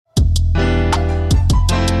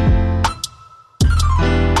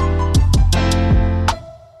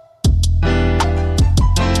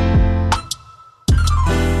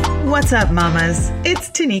What's up, mamas? It's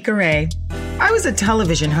Tanika Ray. I was a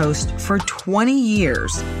television host for 20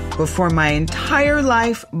 years before my entire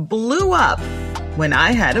life blew up when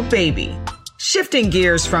I had a baby. Shifting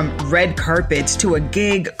gears from red carpets to a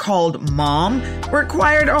gig called Mom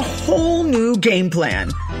required a whole new game plan.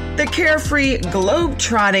 The carefree,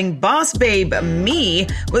 globe-trotting boss babe me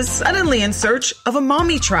was suddenly in search of a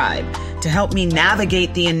mommy tribe to help me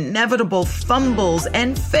navigate the inevitable fumbles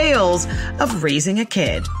and fails of raising a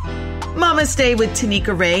kid. Mama's Day with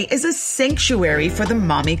Tanika Ray is a sanctuary for the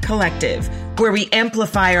mommy collective, where we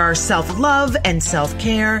amplify our self-love and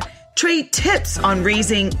self-care, trade tips on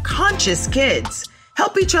raising conscious kids,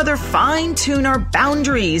 help each other fine-tune our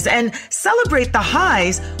boundaries, and celebrate the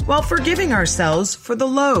highs while forgiving ourselves for the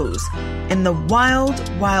lows in the wild,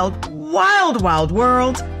 wild, wild, wild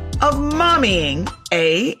world of mommying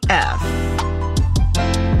AF.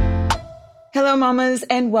 Hello, mamas,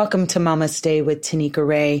 and welcome to Mama's Day with Tanika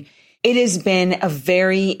Ray. It has been a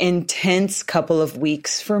very intense couple of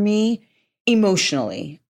weeks for me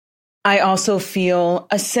emotionally. I also feel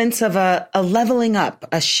a sense of a leveling up,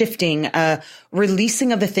 a shifting, a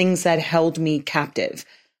releasing of the things that held me captive,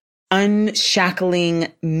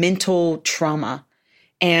 unshackling mental trauma.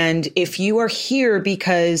 And if you are here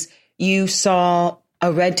because you saw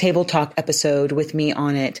a Red Table Talk episode with me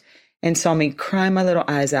on it and saw me cry my little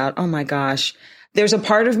eyes out, oh my gosh, there's a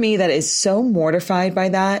part of me that is so mortified by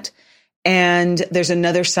that. And there's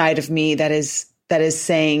another side of me that is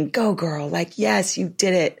saying, go girl, like, yes, you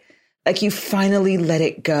did it. Like you finally let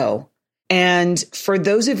it go. And for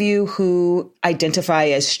those of you who identify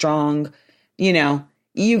as strong,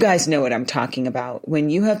 you guys know what I'm talking about.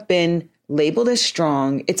 When you have been labeled as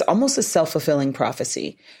strong, it's almost a self-fulfilling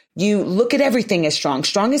prophecy. You look at everything as strong.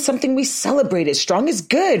 Strong is something we celebrate as. Strong is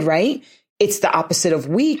good, right? It's the opposite of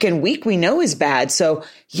weak, and weak we know is bad. So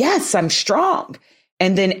yes, I'm strong.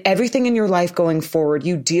 And then everything in your life going forward,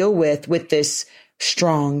 you deal with this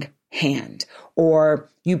strong hand, or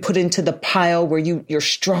you put into the pile where your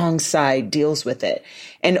strong side deals with it.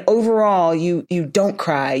 And overall, you don't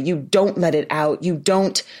cry, you don't let it out, you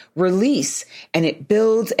don't release, and it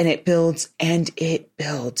builds and it builds and it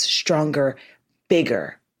builds stronger,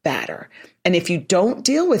 bigger, badder. And if you don't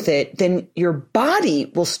deal with it, then your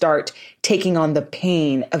body will start taking on the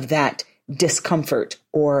pain of that discomfort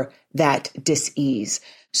or that dis-ease.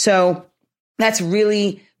 So that's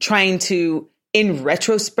really trying to, in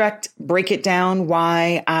retrospect, break it down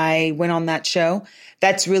why I went on that show.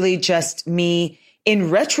 That's really just me, in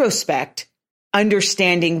retrospect,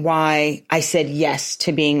 understanding why I said yes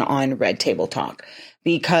to being on Red Table Talk,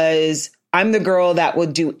 because I'm the girl that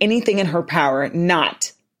would do anything in her power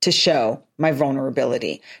not to show my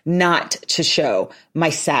vulnerability, not to show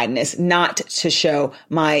my sadness, not to show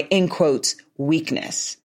my, in quotes,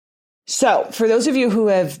 weakness. So for those of you who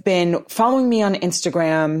have been following me on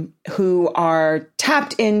Instagram, who are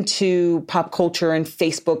tapped into pop culture and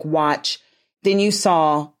Facebook Watch, then you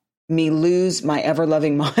saw me lose my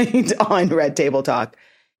ever-loving mind on Red Table Talk.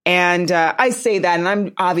 And I say that, and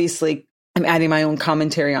I'm adding my own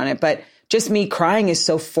commentary on it, but just me crying is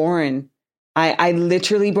so foreign. I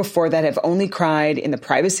literally before that have only cried in the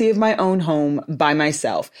privacy of my own home by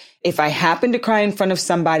myself. If I happen to cry in front of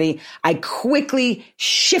somebody, I quickly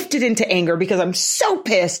shifted into anger because I'm so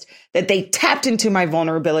pissed that they tapped into my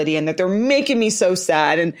vulnerability and that they're making me so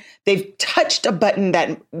sad. And they've touched a button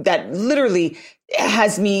that literally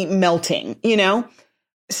has me melting,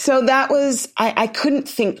 So that was, I couldn't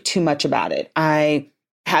think too much about it. I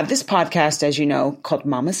have this podcast, as you know, called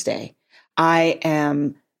Mama's Day. I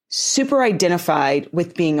am super identified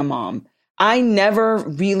with being a mom. I never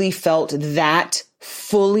really felt that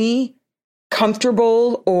fully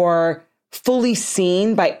comfortable or fully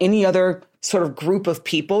seen by any other sort of group of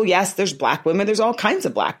people. Yes, there's Black women. There's all kinds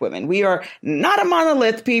of Black women. We are not a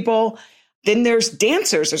monolith, people. Then there's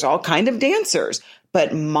dancers. There's all kinds of dancers.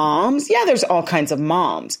 But moms, yeah, there's all kinds of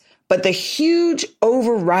moms. But the huge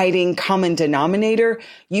overriding common denominator,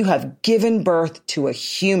 you have given birth to a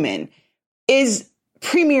human, is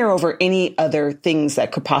premier over any other things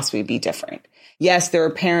that could possibly be different. Yes, there are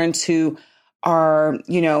parents who are,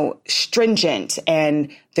 stringent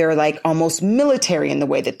and they're like almost military in the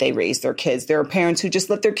way that they raise their kids. There are parents who just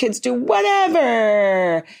let their kids do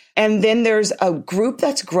whatever. And then there's a group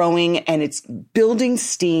that's growing and it's building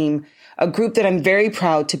steam, a group that I'm very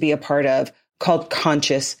proud to be a part of called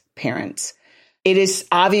Conscious Parents. It is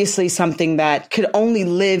obviously something that could only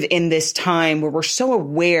live in this time where we're so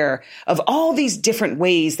aware of all these different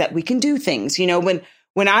ways that we can do things.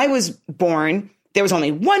 When I was born, There was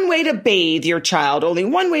only one way to bathe your child, only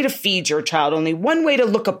one way to feed your child, only one way to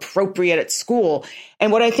look appropriate at school.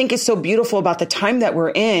 And what I think is so beautiful about the time that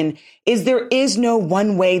we're in is there is no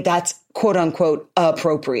one way that's quote unquote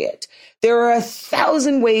appropriate. There are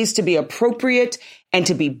 1,000 ways to be appropriate and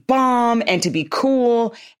to be bomb and to be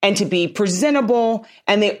cool and to be presentable.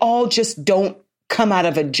 And they all just don't come out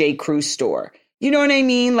of a J. Crew store. You know what I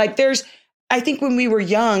mean? Like I think when we were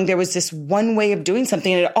young, there was this one way of doing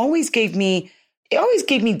something, and it always gave me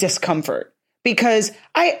discomfort because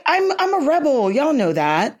I'm a rebel. Y'all know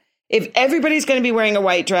that. If everybody's going to be wearing a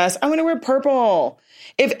white dress, I want to wear purple.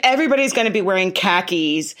 If everybody's going to be wearing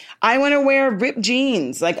khakis, I want to wear ripped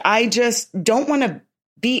jeans. Like, I just don't want to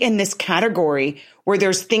be in this category where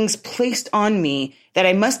there's things placed on me that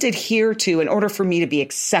I must adhere to in order for me to be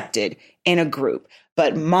accepted in a group.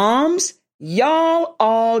 But moms, y'all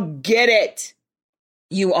all get it.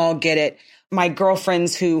 You all get it. My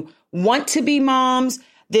girlfriends who want to be moms,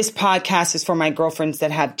 this podcast is for my girlfriends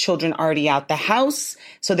that have children already out the house.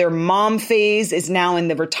 So their mom phase is now in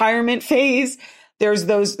the retirement phase. There's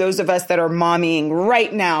those of us that are mommying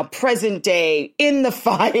right now, present day, in the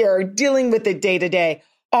fire, dealing with it day to day.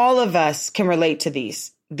 All of us can relate to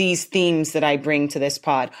these themes that I bring to this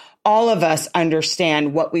pod. All of us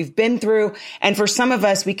understand what we've been through. And for some of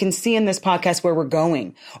us, we can see in this podcast where we're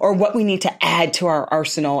going or what we need to add to our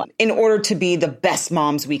arsenal in order to be the best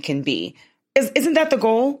moms we can be. Isn't that the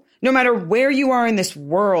goal? No matter where you are in this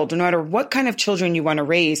world, no matter what kind of children you want to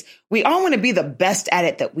raise, we all want to be the best at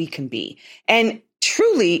it that we can be. And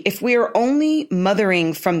truly, if we are only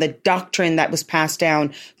mothering from the doctrine that was passed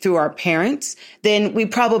down through our parents, then we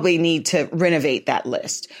probably need to renovate that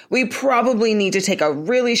list. We probably need to take a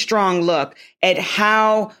really strong look at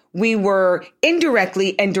how we were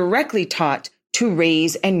indirectly and directly taught to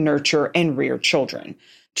raise and nurture and rear children.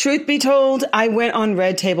 Truth be told, I went on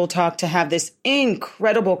Red Table Talk to have this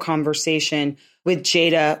incredible conversation with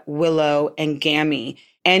Jada, Willow, and Gammy,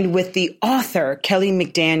 and with the author, Kelly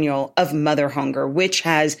McDaniel, of Mother Hunger, which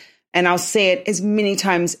has, and I'll say it as many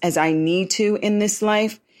times as I need to in this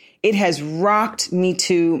life, it has rocked me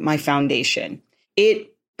to my foundation.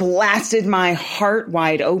 It blasted my heart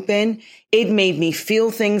wide open. It made me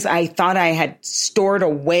feel things I thought I had stored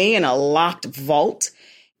away in a locked vault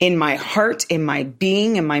in my heart, in my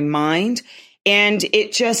being, in my mind. And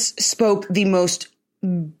it just spoke the most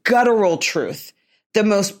guttural truth, the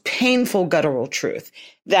most painful guttural truth,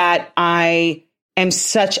 that I am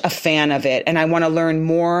such a fan of it. And I want to learn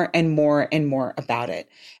more and more and more about it.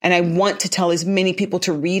 And I want to tell as many people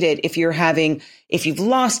to read it if you've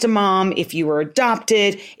lost a mom, if you were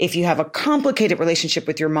adopted, if you have a complicated relationship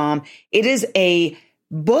with your mom. It is a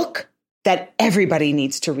book that everybody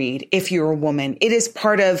needs to read if you're a woman. It is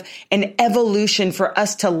part of an evolution for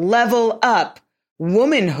us to level up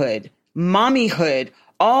womanhood, mommyhood,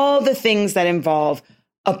 all the things that involve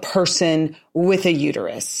a person with a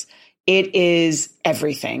uterus. It is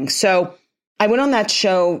everything. So I went on that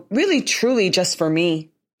show really, truly just for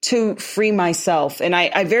me, to free myself. And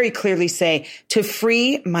I very clearly say to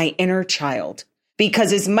free my inner child,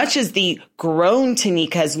 because as much as the grown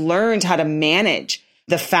Tanika has learned how to manage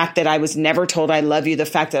the fact that I was never told I love you, the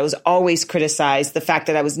fact that I was always criticized, the fact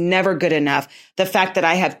that I was never good enough, the fact that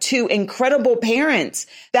I have two incredible parents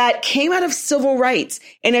that came out of civil rights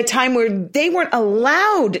in a time where they weren't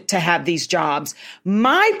allowed to have these jobs.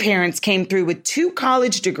 My parents came through with 2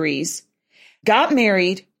 college degrees, got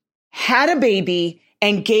married, had a baby,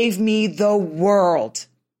 and gave me the world.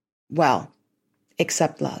 Well,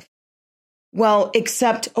 except love. Well,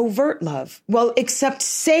 except overt love. Well, except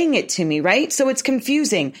saying it to me, right? So it's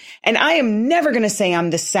confusing. And I am never going to say I'm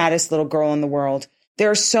the saddest little girl in the world.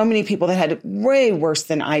 There are so many people that had it way worse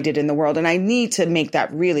than I did in the world. And I need to make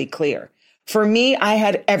that really clear. For me, I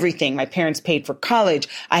had everything. My parents paid for college.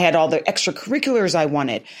 I had all the extracurriculars I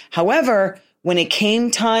wanted. However, when it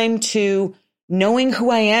came time to knowing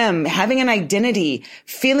who I am, having an identity,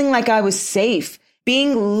 feeling like I was safe,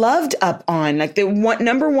 being loved up on, like the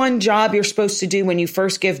number one job you're supposed to do when you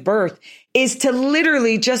first give birth is to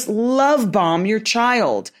literally just love bomb your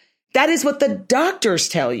child. That is what the doctors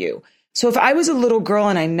tell you. So if I was a little girl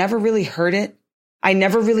and I never really heard it, I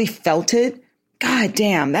never really felt it, God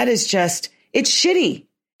damn, that is just, it's shitty.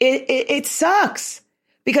 It sucks.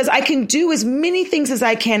 Because I can do as many things as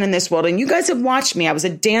I can in this world. And you guys have watched me. I was a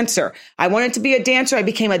dancer. I wanted to be a dancer. I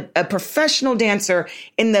became a professional dancer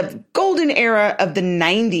in the golden era of the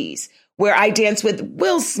 90s, where I danced with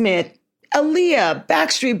Will Smith, Aaliyah,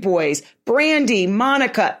 Backstreet Boys, Brandy,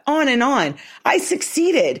 Monica, on and on. I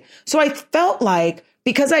succeeded. So I felt like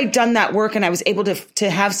because I'd done that work and I was able to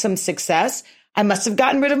have some success, I must have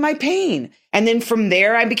gotten rid of my pain. And then from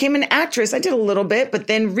there, I became an actress. I did a little bit, but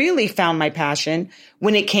then really found my passion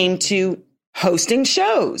when it came to hosting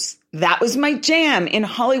shows. That was my jam in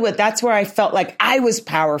Hollywood. That's where I felt like I was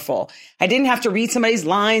powerful. I didn't have to read somebody's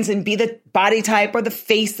lines and be the body type or the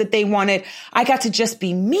face that they wanted. I got to just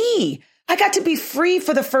be me. I got to be free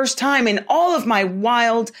for the first time in all of my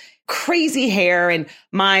wild, crazy hair and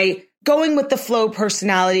my going with the flow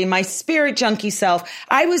personality, my spirit junkie self.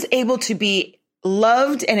 I was able to be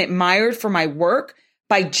loved and admired for my work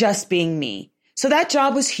by just being me. So that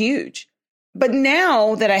job was huge. But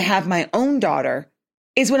now that I have my own daughter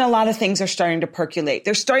is when a lot of things are starting to percolate.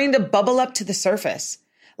 They're starting to bubble up to the surface.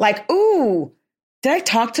 Like, ooh, did I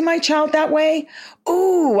talk to my child that way?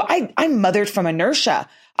 Ooh, I'm mothered from inertia.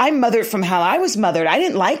 I'm mothered from how I was mothered. I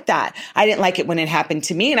didn't like that. I didn't like it when it happened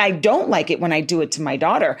to me, and I don't like it when I do it to my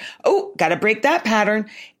daughter. Oh, got to break that pattern.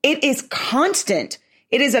 It is constant.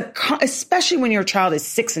 It is especially when your child is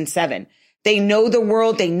 6 and 7. They know the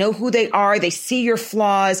world. They know who they are. They see your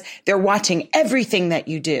flaws. They're watching everything that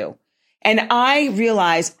you do. And I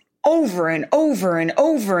realize over and over and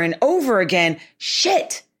over and over again,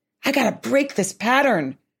 shit, I got to break this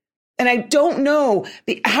pattern. And I don't know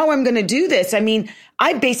how I'm going to do this. I mean,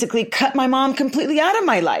 I basically cut my mom completely out of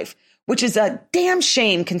my life, which is a damn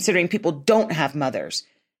shame considering people don't have mothers.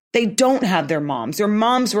 They don't have their moms. Their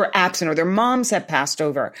moms were absent or their moms have passed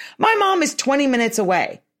over. My mom is 20 minutes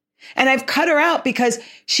away. And I've cut her out because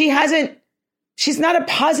she's not a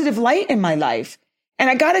positive light in my life. And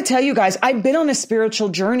I got to tell you guys, I've been on a spiritual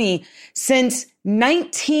journey since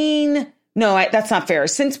that's not fair.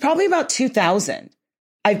 Since probably about 2000.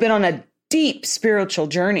 I've been on a deep spiritual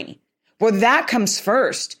journey. Where that comes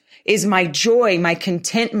first is my joy, my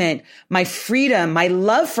contentment, my freedom, my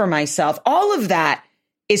love for myself. All of that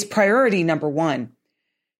is priority number one.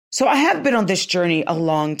 So I have been on this journey a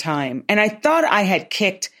long time, and I thought I had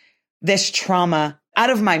kicked this trauma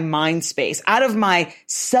out of my mind space, out of my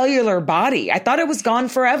cellular body. I thought it was gone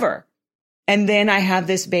forever. And then I have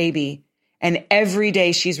this baby, and every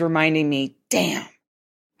day she's reminding me, damn,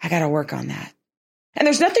 I got to work on that. And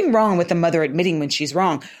there's nothing wrong with the mother admitting when she's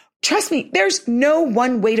wrong. Trust me, there's no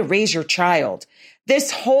one way to raise your child.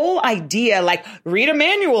 This whole idea, like read a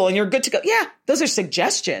manual and you're good to go. Yeah, those are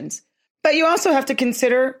suggestions. But you also have to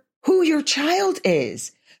consider who your child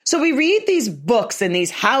is. So we read these books and these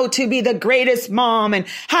how to be the greatest mom and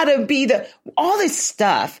how to be all this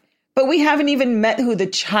stuff, but we haven't even met who the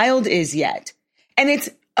child is yet. And it's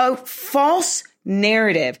a false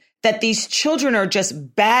narrative that these children are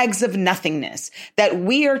just bags of nothingness, that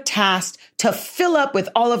we are tasked to fill up with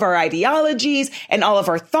all of our ideologies and all of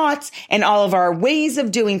our thoughts and all of our ways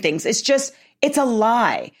of doing things. It's a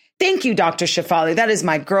lie. Thank you, Dr. Shefali. That is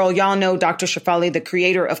my girl. Y'all know Dr. Shefali, the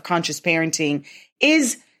creator of Conscious Parenting,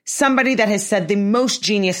 is somebody that has said the most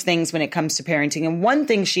genius things when it comes to parenting. And one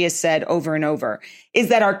thing she has said over and over is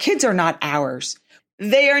that our kids are not ours.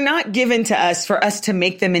 They are not given to us for us to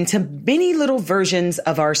make them into many little versions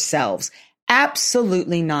of ourselves.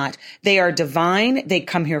 Absolutely not. They are divine. They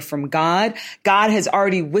come here from God. God has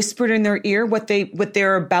already whispered in their ear what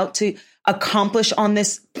they're about to accomplish on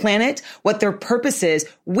this planet, what their purpose is.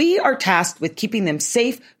 We are tasked with keeping them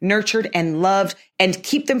safe, nurtured, and loved, and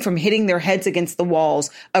keep them from hitting their heads against the walls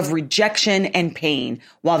of rejection and pain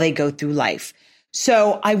while they go through life.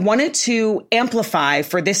 So I wanted to amplify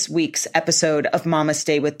for this week's episode of Mama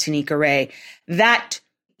Stay with Tanika Ray, that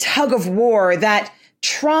tug of war, that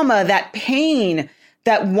trauma, that pain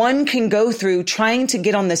that one can go through trying to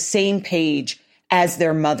get on the same page as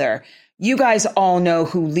their mother. You guys all know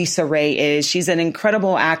who Lisa Ray is. She's an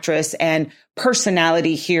incredible actress and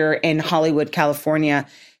personality here in Hollywood, California.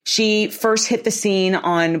 She first hit the scene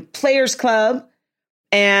on Players Club,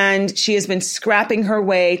 and she has been scrapping her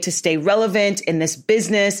way to stay relevant in this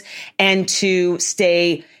business and to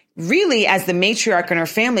stay really as the matriarch in her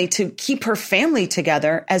family, to keep her family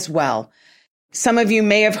together as well. Some of you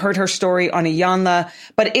may have heard her story on Iyanla,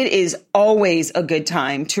 but it is always a good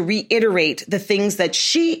time to reiterate the things that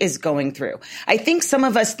she is going through. I think some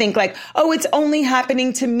of us think like, oh, it's only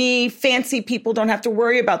happening to me. Fancy people don't have to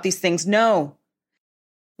worry about these things. No.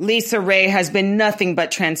 Lisa Ray has been nothing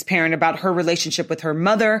but transparent about her relationship with her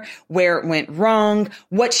mother, where it went wrong,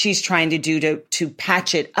 what she's trying to do to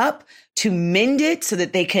patch it up, to mend it so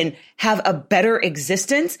that they can have a better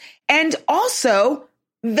existence, and also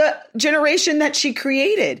the generation that she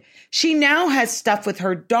created. She now has stuff with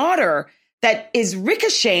her daughter that is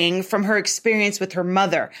ricocheting from her experience with her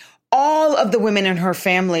mother. All of the women in her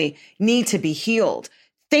family need to be healed.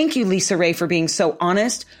 Thank you, Lisa Ray, for being so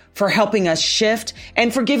honest, for helping us shift,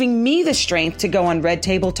 and for giving me the strength to go on Red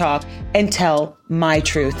Table Talk and tell my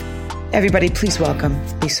truth. Everybody, please welcome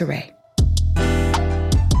LisaRaye.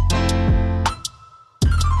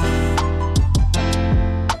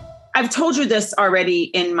 I've told you this already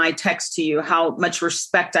in my text to you, how much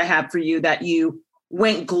respect I have for you that you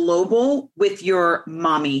went global with your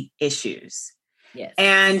mommy issues. Yes.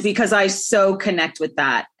 And because I so connect with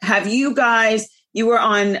that. Have you guys, you were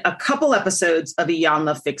on a couple episodes of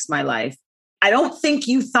Iyanla Fix My Life. I don't think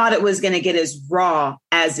you thought it was going to get as raw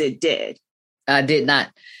as it did. I did not,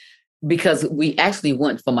 because we actually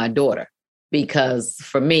went for my daughter. Because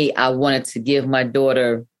for me, I wanted to give my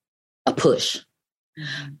daughter a push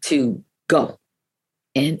to go.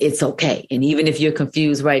 And it's okay. And even if you're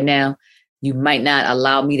confused right now, you might not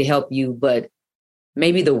allow me to help you, but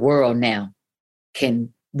maybe the world now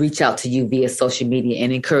can reach out to you via social media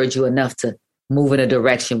and encourage you enough to move in a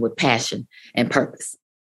direction with passion and purpose.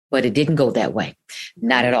 But it didn't go that way.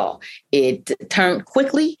 Not at all. It turned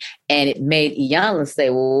quickly, and it made Iyanla say,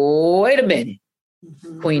 wait a minute,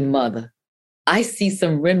 Queen Mother, I see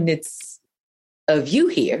some remnants of you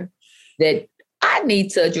here that I need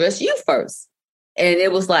to address you first. And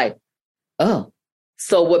it was like, oh.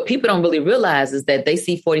 So what people don't really realize is that they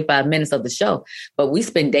see 45 minutes of the show, but we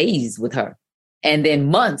spend days with her. And then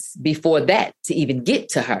months before that to even get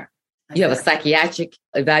to her. You have a psychiatric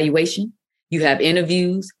evaluation. You have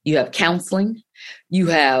interviews. You have counseling. You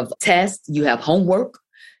have tests. You have homework.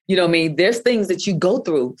 You know what I mean? There's things that you go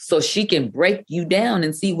through so she can break you down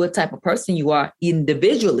and see what type of person you are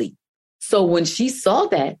individually. So when she saw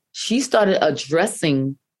that, she started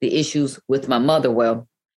addressing the issues with my mother. Well,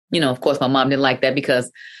 of course, my mom didn't like that,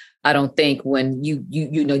 because I don't think when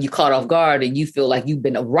you caught off guard and you feel like you've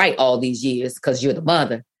been right all these years because you're the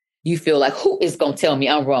mother, you feel like, who is going to tell me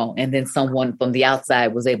I'm wrong? And then someone from the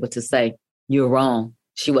outside was able to say, you're wrong.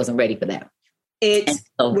 She wasn't ready for that. It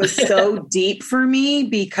was so deep for me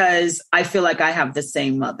because I feel like I have the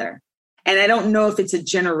same mother. And I don't know if it's a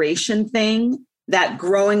generation thing, that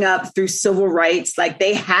growing up through civil rights, like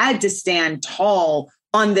they had to stand tall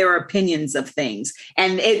on their opinions of things.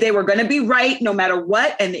 And they were going to be right no matter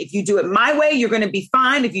what. And if you do it my way, you're going to be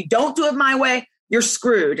fine. If you don't do it my way, you're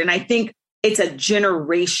screwed. And I think it's a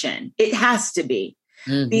generation. It has to be.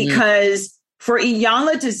 Because for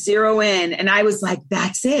Iyanla to zero in, and I was like,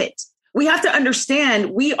 that's it. We have to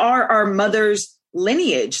understand we are our mother's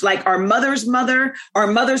lineage, like our mother's mother, our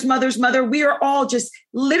mother's mother's mother. We are all just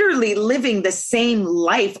literally living the same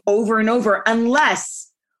life over and over,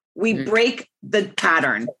 unless we break the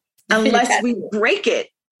pattern, unless we break it,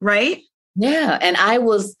 right? Yeah. And I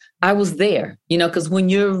was there, because when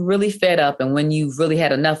you're really fed up and when you've really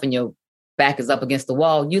had enough and your back is up against the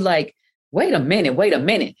wall, you like, wait a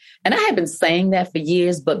minute. And I had been saying that for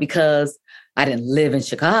years, but because I didn't live in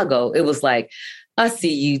Chicago, it was like, I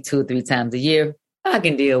see you 2 or 3 times a year. I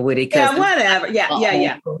can deal with it. Yeah, whatever.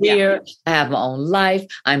 Yeah. Career, I have my own life.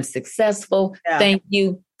 I'm successful. Yeah. Thank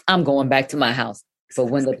you. I'm going back to my house. So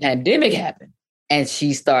when the pandemic happened and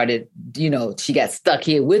she started, she got stuck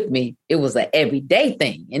here with me, it was an everyday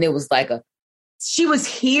thing. And it was like she was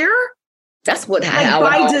here? That's what happened.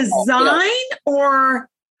 By design or,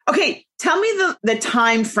 okay, tell me the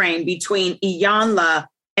time frame between Iyanla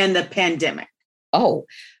and the pandemic. Oh,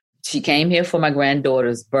 she came here for my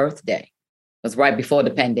granddaughter's birthday. It was right before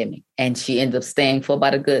the pandemic. And she ended up staying for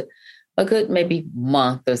about a good maybe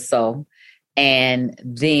month or so. And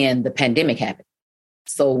then the pandemic happened.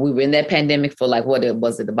 So we were in that pandemic for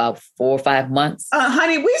about 4 or 5 months?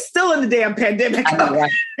 Honey, we still in the damn pandemic. Know,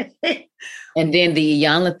 right? And then the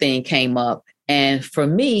Iyanla thing came up. And for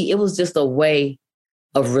me, it was just a way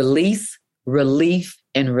of release, relief,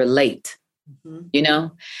 and relate,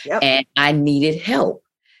 Yep. And I needed help.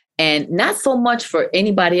 And not so much for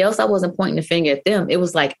anybody else. I wasn't pointing the finger at them. It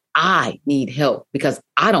was like, I need help because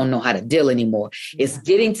I don't know how to deal anymore. It's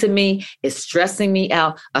getting to me. It's stressing me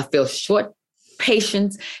out. I feel short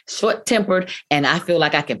patience, short tempered, and I feel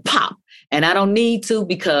like I can pop. And I don't need to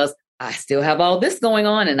because I still have all this going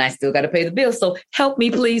on and I still got to pay the bills. So help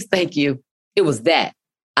me, please. Thank you. It was that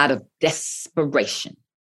out of desperation.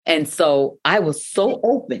 And so I was so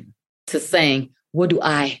open to saying, what do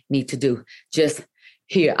I need to do? Just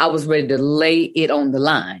here, I was ready to lay it on the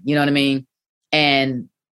line. You know what I mean? And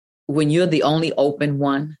when you're the only open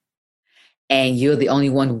one and you're the only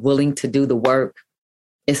one willing to do the work,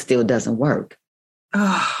 it still doesn't work.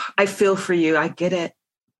 Oh, I feel for you. I get it.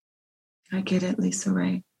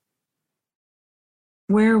 LisaRaye.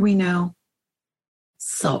 Where are we now?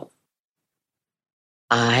 So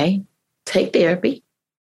I take therapy,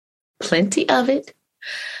 plenty of it,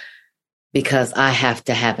 because I have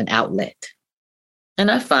to have an outlet. And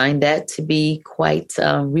I find that to be quite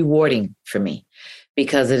rewarding for me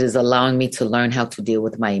because it is allowing me to learn how to deal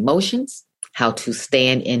with my emotions, how to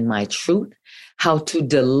stand in my truth, how to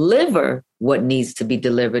deliver what needs to be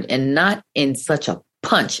delivered, and not in such a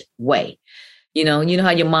punch way. You know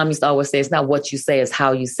how your mom used to always say, it's not what you say, it's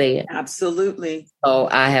how you say it. Absolutely. So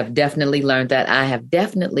I have definitely learned that. I have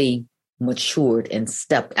definitely matured and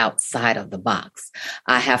stepped outside of the box.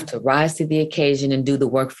 I have to rise to the occasion and do the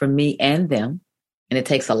work for me and them. And it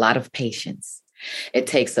takes a lot of patience. It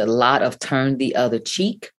takes a lot of turn the other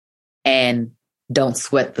cheek and don't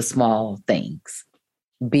sweat the small things.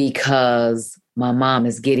 Because my mom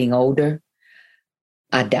is getting older,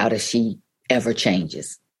 I doubt if she ever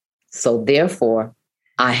changes. So therefore,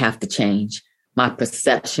 I have to change. My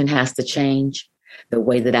perception has to change. The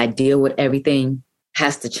way that I deal with everything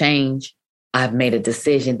has to change. I've made a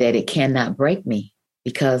decision that it cannot break me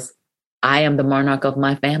because I am the monarch of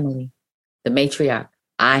my family, the matriarch.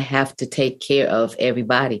 I have to take care of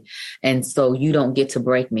everybody. And so you don't get to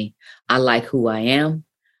break me. I like who I am.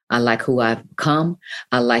 I like who I've become.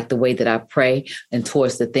 I like the way that I pray and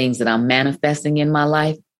towards the things that I'm manifesting in my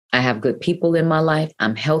life. I have good people in my life.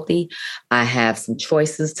 I'm healthy. I have some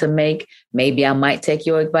choices to make. Maybe I might take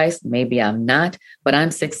your advice. Maybe I'm not, but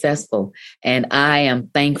I'm successful and I am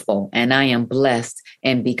thankful and I am blessed.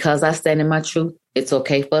 And because I stand in my truth, it's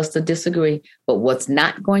okay for us to disagree. But what's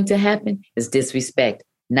not going to happen is disrespect.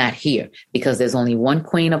 Not here, because there's only one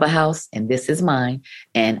queen of a house and this is mine.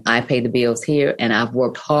 And I pay the bills here and I've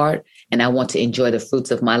worked hard and I want to enjoy the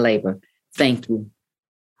fruits of my labor. Thank you.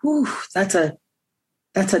 Whew, that's a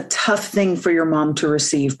tough thing for your mom to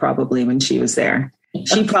receive probably when she was there.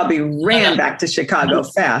 She probably ran back to Chicago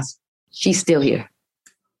fast. She's still here.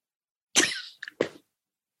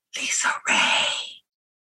 Lisa Ray.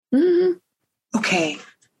 Mm-hmm. Okay.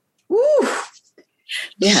 Woo.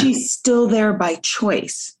 Yeah. She's still there by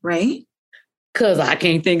choice, right? Because I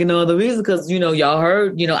can't think of no other reason. Because, y'all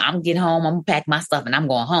heard, I'm getting home, I'm going to pack my stuff and I'm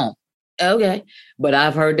going home. Okay. But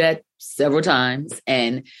I've heard that several times.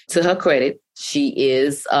 And to her credit, she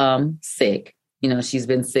is sick. She's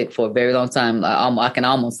been sick for a very long time. I can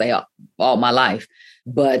almost say all my life.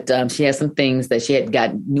 But she has some things that she had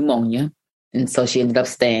got pneumonia. And so she ended up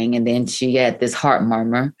staying. And then she had this heart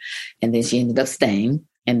murmur. And then she ended up staying.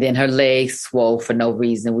 And then her legs swole for no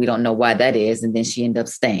reason. We don't know why that is. And then she ended up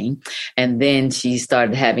staying. And then she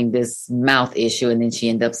started having this mouth issue. And then she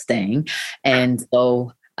ended up staying. And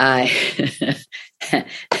so but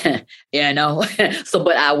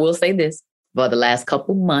I will say this. For the last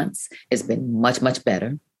couple months, it's been much, much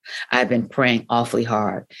better. I've been praying awfully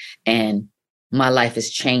hard. And my life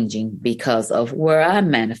is changing because of where I'm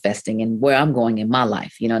manifesting and where I'm going in my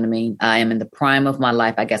life. You know what I mean? I am in the prime of my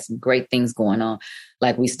life. I got some great things going on.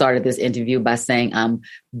 Like we started this interview by saying I'm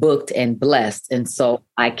booked and blessed. And so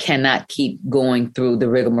I cannot keep going through the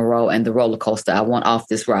rigmarole and the roller coaster. I want off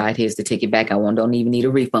this ride. Here's the ticket back. Don't even need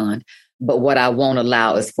a refund. But what I won't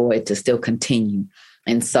allow is for it to still continue.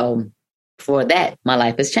 And so for that, my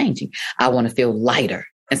life is changing. I want to feel lighter.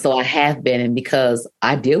 And so I have been, and because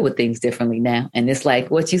I deal with things differently now, and it's like,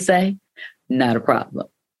 what you say, not a problem.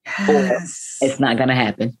 Yes. Or it's not going to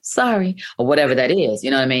happen. Sorry. Or whatever that is. You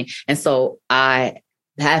know what I mean? And so I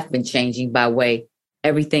have been changing by way,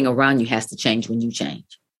 everything around you has to change when you change.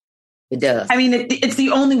 It does. I mean, it's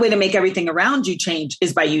the only way to make everything around you change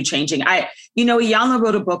is by you changing. Iyanla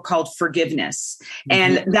wrote a book called Forgiveness. Mm-hmm.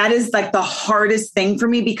 And that is like the hardest thing for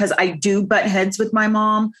me because I do butt heads with my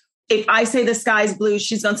mom. If I say the sky's blue,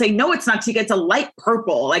 she's going to say, no, it's not. She gets a light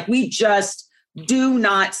purple. Like we just do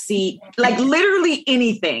not see like literally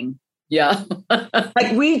anything. Yeah.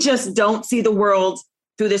 Like we just don't see the world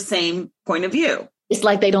through the same point of view. It's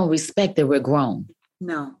like they don't respect that we're grown.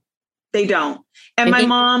 No, they don't. And my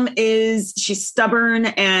mom she's stubborn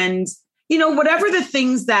and, whatever the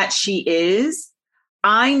things that she is,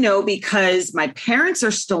 I know because my parents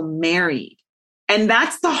are still married. And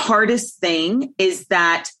that's the hardest thing is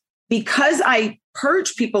that because I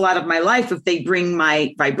purge people out of my life if they bring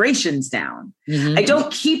my vibrations down. Mm-hmm. I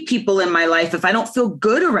don't keep people in my life if I don't feel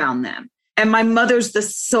good around them. And my mother's the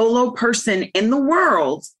solo person in the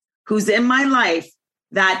world who's in my life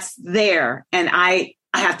that's there. And I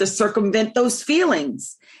have to circumvent those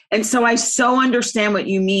feelings. And so I so understand what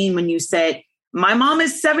you mean when you said, my mom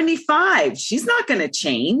is 75. She's not going to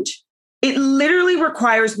change. It literally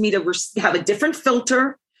requires me to have a different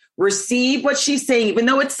filter, receive what she's saying, even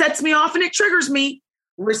though it sets me off and it triggers me,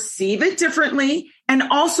 receive it differently. And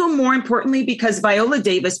also more importantly, because Viola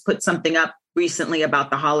Davis put something up recently about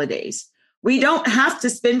the holidays. We don't have to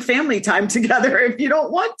spend family time together if you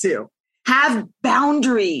don't want to. Have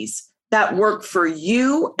boundaries that work for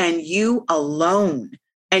you and you alone.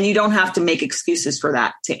 And you don't have to make excuses for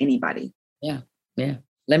that to anybody. Yeah. Yeah.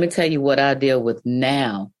 Let me tell you what I deal with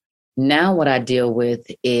now. Now what I deal with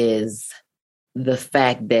is the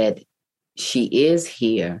fact that she is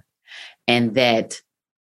here and that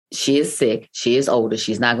she is sick. She is older.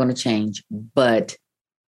 She's not going to change. But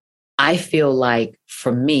I feel like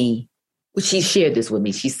for me, she shared this with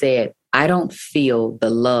me. She said, I don't feel the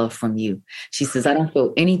love from you. She says, I don't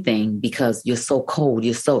feel anything because you're so cold.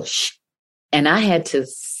 You're so shh. And I had to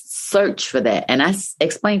search for that. And I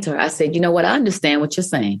explained to her, I said, you know what? I understand what you're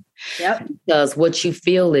saying. Yep. Because what you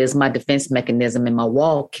feel is my defense mechanism and my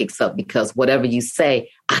wall kicks up because whatever you say,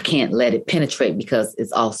 I can't let it penetrate because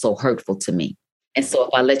it's also hurtful to me. And so if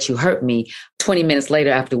I let you hurt me, 20 minutes later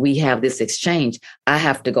after we have this exchange, I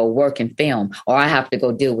have to go work and film, or I have to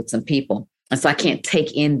go deal with some people. And so I can't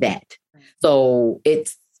take in that. So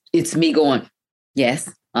it's me going,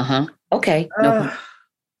 yes, okay. No.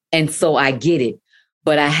 And so I get it,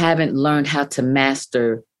 but I haven't learned how to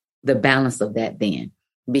master the balance of that then,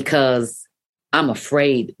 because I'm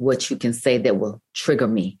afraid what you can say that will trigger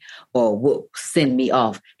me or will send me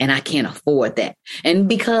off. And I can't afford that. And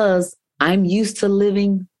because I'm used to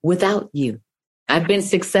living without you. I've been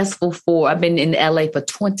I've been in LA for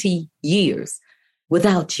 20 years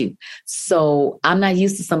without you. So I'm not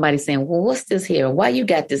used to somebody saying, well, what's this here? Why you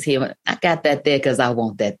got this here? I got that there because I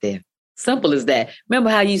want that there. Simple as that.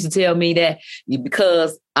 Remember how you used to tell me that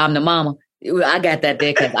because I'm the mama, I got that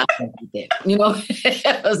there because I want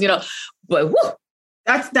that. But whoo.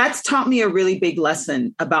 That's taught me a really big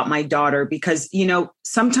lesson about my daughter because,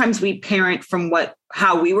 sometimes we parent from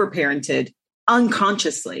how we were parented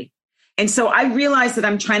unconsciously. And so I realized that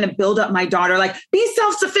I'm trying to build up my daughter, like, be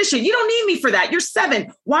self-sufficient. You don't need me for that. You're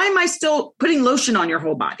 7. Why am I still putting lotion on your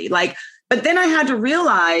whole body? But then I had to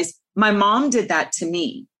realize my mom did that to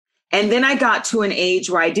me. And then I got to an age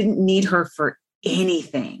where I didn't need her for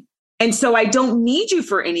anything. And so I don't need you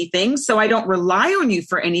for anything. So I don't rely on you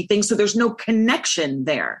for anything. So there's no connection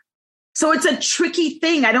there. So it's a tricky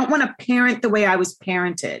thing. I don't want to parent the way I was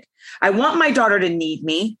parented. I want my daughter to need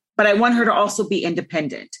me, but I want her to also be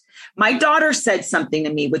independent. My daughter said something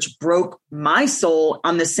to me, which broke my soul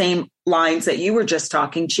on the same lines that you were just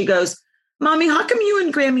talking. She goes, Mommy, how come you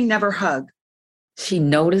and Grammy never hug? She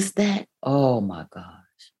noticed that? Oh my gosh.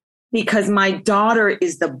 Because my daughter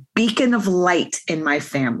is the beacon of light in my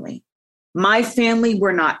family. My family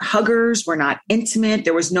were not huggers. We're not intimate.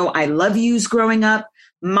 There was no I love yous growing up.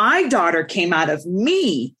 My daughter came out of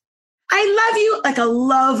me. I love you like a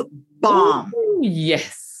love bomb. Ooh,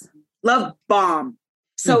 yes. Love bomb.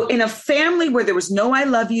 So in a family where there was no I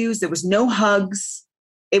love yous, there was no hugs.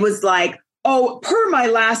 It was like, per my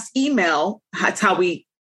last email, that's how we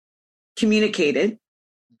communicated.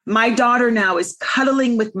 My daughter now is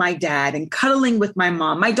cuddling with my dad and cuddling with my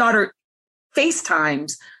mom. My daughter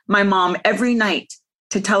FaceTimes my mom every night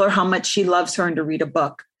to tell her how much she loves her and to read a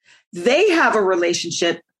book. They have a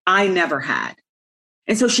relationship I never had.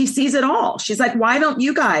 And so she sees it all. She's like, why don't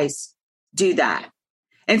you guys do that?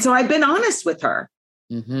 And so I've been honest with her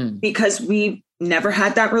because we never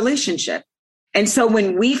had that relationship. And so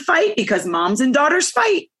when we fight, because moms and daughters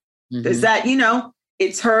fight, there's that,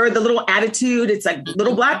 it's her, the little attitude. It's like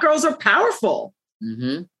little Black girls are powerful.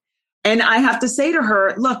 And I have to say to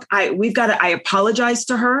her, look, I apologize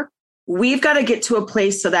to her. We've got to get to a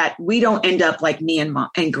place so that we don't end up like me and Mom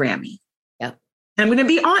and Grammy. Yeah. And I'm going to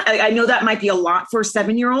be honest. I know that might be a lot for a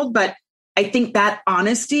 7-year-old, but I think that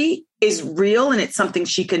honesty is real and it's something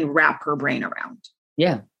she can wrap her brain around.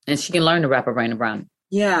 Yeah. And she can learn to wrap her brain around.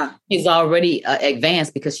 Yeah. She's already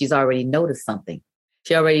advanced because she's already noticed something.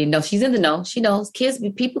 She already knows. She's in the know. She knows.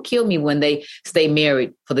 People kill me when they stay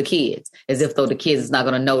married for the kids, as if though the kids is not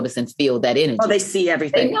going to notice and feel that energy. Oh, they see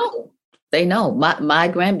everything. They know. My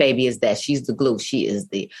grandbaby is that. She's the glue. She is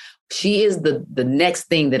the next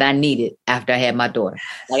thing that I needed after I had my daughter.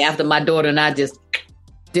 Like after my daughter and I just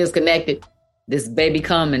disconnected, this baby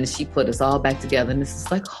come and she put us all back together. And this is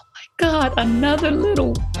like, oh my God, another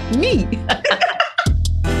little me.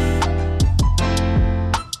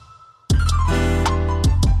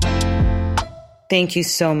 Thank you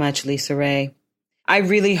so much, LisaRaye. I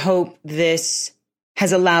really hope this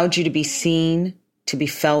has allowed you to be seen, to be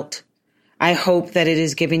felt. I hope that it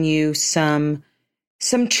has given you some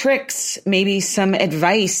tricks, maybe some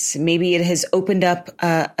advice. Maybe it has opened up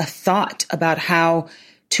a thought about how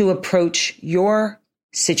to approach your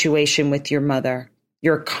situation with your mother,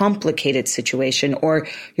 your complicated situation, or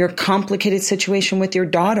your complicated situation with your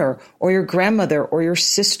daughter or your grandmother or your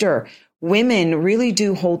sister. Women really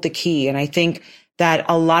do hold the key. And I think that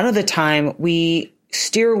a lot of the time we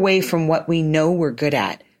steer away from what we know we're good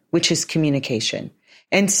at, which is communication.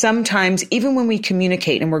 And sometimes even when we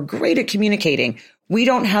communicate and we're great at communicating, We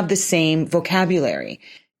don't have the same vocabulary.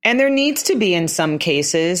 And there needs to be, in some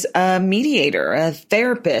cases, a mediator, a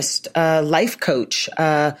therapist, a life coach,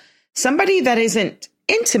 somebody that isn't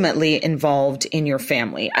intimately involved in your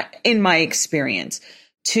family, in my experience,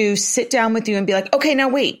 to sit down with you and be like, okay, now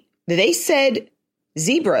wait, they said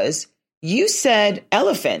zebras, you said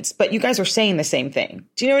elephants, but you guys are saying the same thing.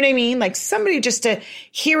 Do you know what I mean? Like somebody just to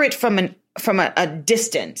hear it from a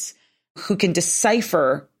distance who can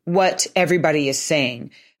decipher what everybody is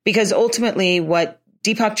saying. Because ultimately what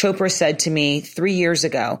Deepak Chopra said to me 3 years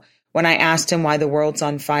ago when I asked him why the world's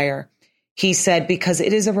on fire, he said, because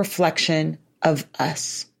it is a reflection of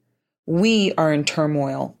us. We are in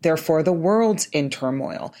turmoil. Therefore, the world's in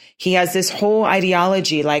turmoil. He has this whole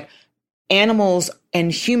ideology like animals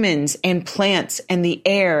and humans and plants and the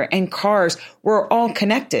air and cars, we're all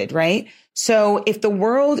connected, right? So if the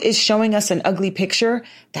world is showing us an ugly picture,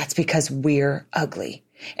 that's because we're ugly.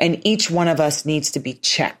 And each one of us needs to be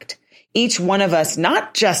checked. Each one of us,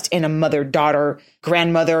 not just in a mother-daughter,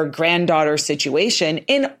 grandmother-granddaughter situation,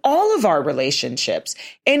 in all of our relationships,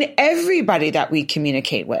 in everybody that we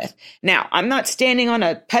communicate with. Now, I'm not standing on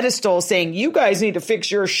a pedestal saying, you guys need to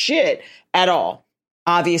fix your shit at all.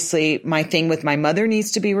 Obviously, my thing with my mother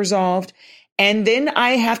needs to be resolved. And then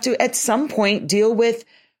I have to, at some point, deal with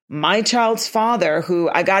my child's father, who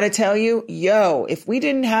I got to tell you, if we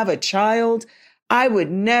didn't have a child, I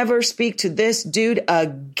would never speak to this dude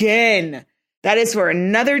again. That is for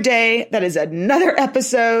another day. That is another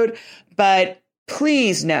episode. But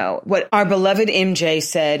please know what our beloved MJ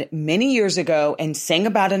said many years ago and sang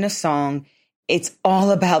about in a song. It's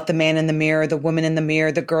all about the man in the mirror, the woman in the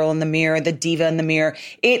mirror, the girl in the mirror, the diva in the mirror.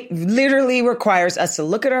 It literally requires us to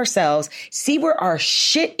look at ourselves, see where our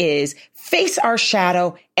shit is, face our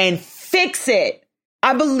shadow, and fix it.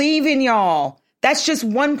 I believe in y'all. That's just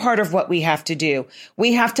one part of what we have to do.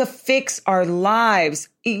 We have to fix our lives.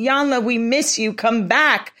 Iyanla, we miss you. Come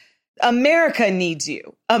back. America needs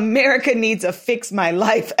you. America needs a Fix My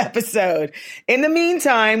Life episode. In the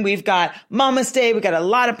meantime, we've got Mama's Day. We've got a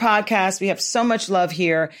lot of podcasts. We have so much love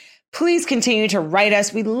here. Please continue to write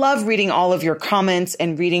us. We love reading all of your comments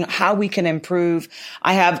and reading how we can improve.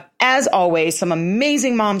 I have, as always, some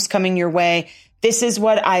amazing moms coming your way. This is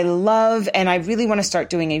what I love, and I really want to start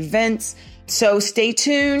doing events. So stay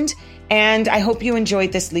tuned, and I hope you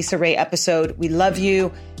enjoyed this Lisa Ray episode. We love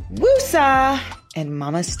you. Woosah! And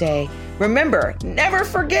Mama Stay. Remember, never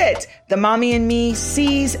forget, the mommy in me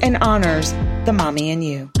sees and honors the mommy in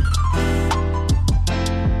you.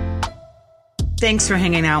 Thanks for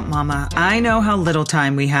hanging out, Mama. I know how little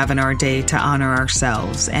time we have in our day to honor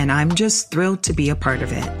ourselves, and I'm just thrilled to be a part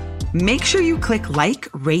of it. Make sure you click like,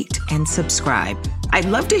 rate, and subscribe. I'd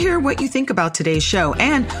love to hear what you think about today's show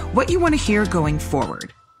and what you want to hear going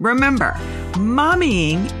forward. Remember,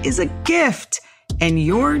 mommying is a gift, and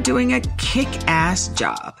you're doing a kick-ass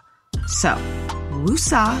job. So,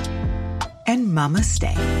 woosah and Mama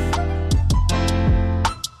Stay.